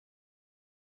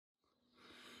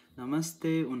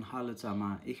Namaste und hallo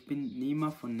zusammen. Ich bin Nima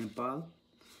von Nepal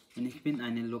und ich bin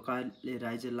eine lokale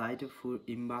Reiseleiter für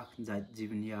Imbach seit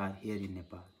 7 Jahren hier in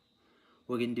Nepal.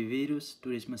 Wegen des Virus,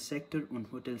 Tourismussektor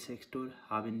und Hotelsektor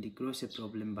haben die große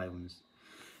Probleme bei uns.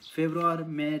 Februar,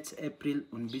 März, April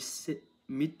und bis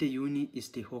Mitte Juni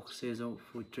ist die Hochsaison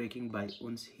für Trekking bei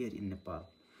uns hier in Nepal.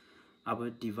 Aber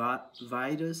die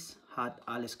Virus hat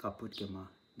alles kaputt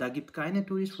gemacht. Da gibt keine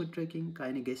Touristen für Trekking,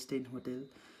 keine Gäste im Hotel.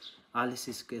 Alles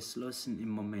ist geschlossen im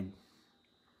Moment.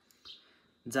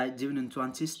 Seit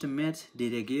 27. März die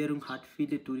Regierung hat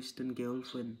viele Touristen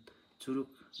geholfen, zurück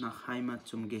nach Heimat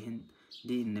zu gehen,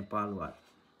 die in Nepal waren.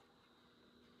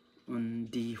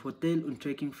 Und die Hotel- und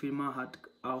Trekkingfirma hat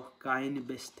auch keine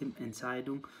beste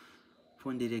Entscheidung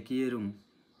von der Regierung.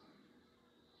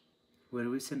 Wir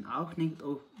wissen auch nicht,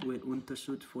 ob wir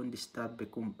Unterstützung von der Stadt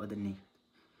bekommen oder nicht.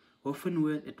 Hoffen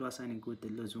wir etwas eine gute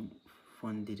Lösung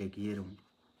von der Regierung.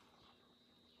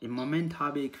 Im Moment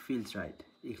habe ich viel Zeit.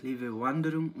 Ich liebe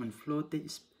Wanderung und Flotte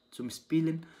zum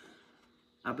Spielen,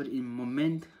 aber im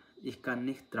Moment ich kann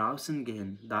nicht draußen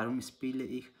gehen, darum spiele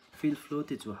ich viel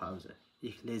Flotte zu Hause.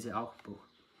 Ich lese auch Buch.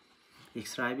 Ich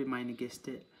schreibe meine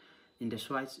Gäste in der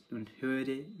Schweiz und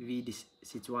höre, wie die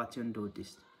Situation dort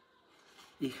ist.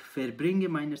 Ich verbringe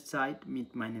meine Zeit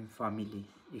mit meiner Familie.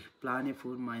 Ich plane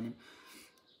für meine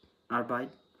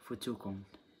Arbeit für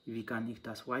Zukunft. Wie kann ich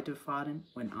das weiterfahren,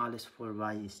 wenn alles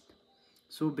vorbei ist?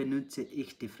 So benutze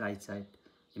ich die Freizeit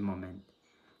im Moment.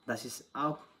 Das ist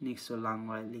auch nicht so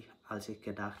langweilig, als ich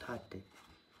gedacht hatte.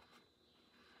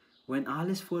 Wenn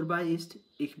alles vorbei ist,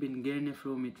 ich bin gerne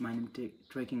froh, mit meiner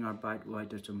Trekkingarbeit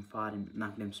weiterzufahren,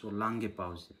 nach dem so langen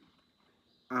Pause.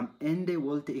 Am Ende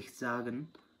wollte ich sagen,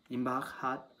 Imbach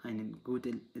hat eine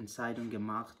gute Entscheidung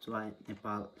gemacht, so eine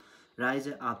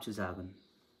Nepal-Reise abzusagen.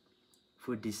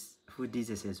 Für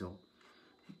diese Saison.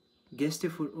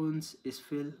 Gäste für uns ist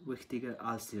viel wichtiger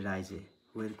als die Reise.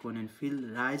 Wir können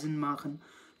viel Reisen machen,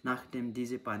 nachdem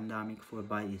diese Pandemie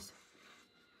vorbei ist.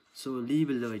 So,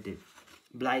 liebe Leute,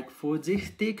 bleibt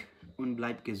vorsichtig und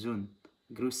bleibt gesund.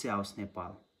 Grüße aus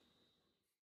Nepal.